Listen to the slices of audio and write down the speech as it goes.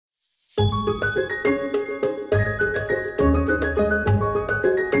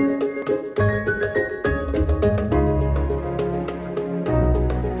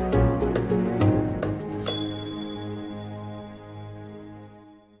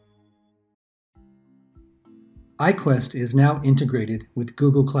IQWST is now integrated with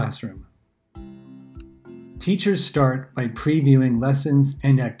Google Classroom. Teachers start by previewing lessons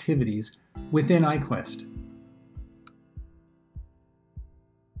and activities within IQWST.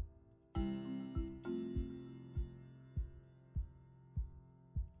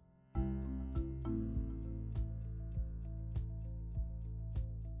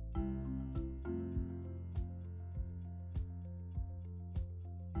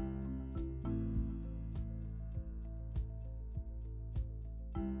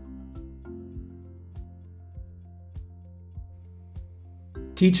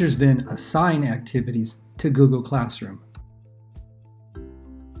 Teachers then assign activities to Google Classroom.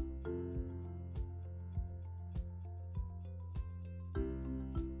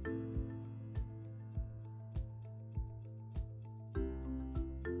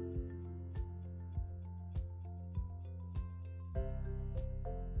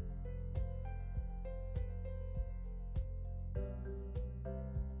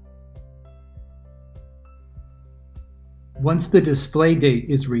 Once the display date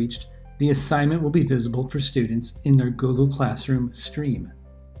is reached, the assignment will be visible for students in their Google Classroom stream.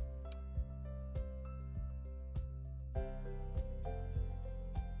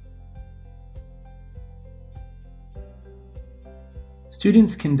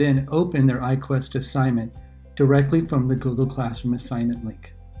 Students can then open their IQWST assignment directly from the Google Classroom assignment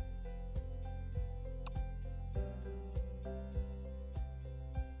link.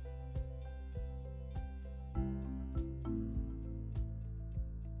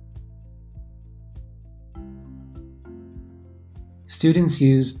 Students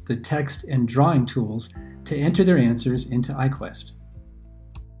use the text and drawing tools to enter their answers into IQWST.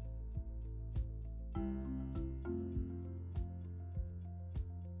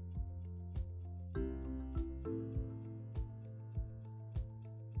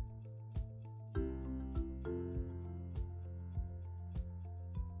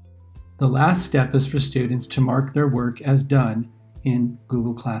 The last step is for students to mark their work as done in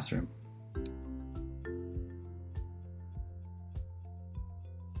Google Classroom.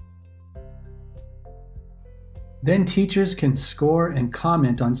 Then teachers can score and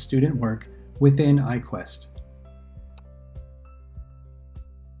comment on student work within IQWST.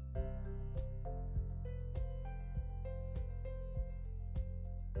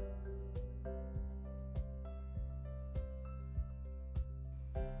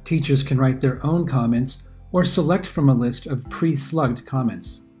 Teachers can write their own comments or select from a list of pre-slugged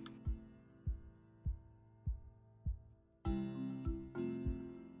comments.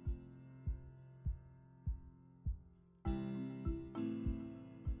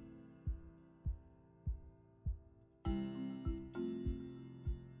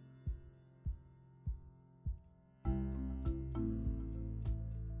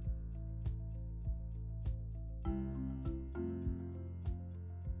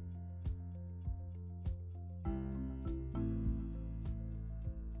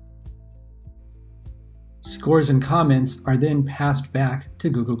 Scores and comments are then passed back to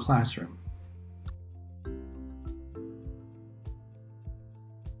Google Classroom.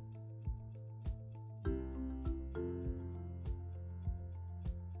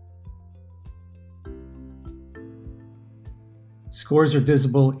 Scores are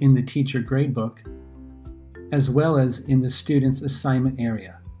visible in the teacher gradebook, as well as in the student's assignment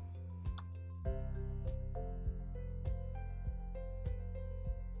area.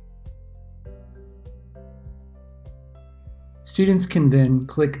 Students can then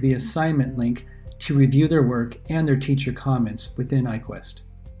click the assignment link to review their work and their teacher comments within IQWST.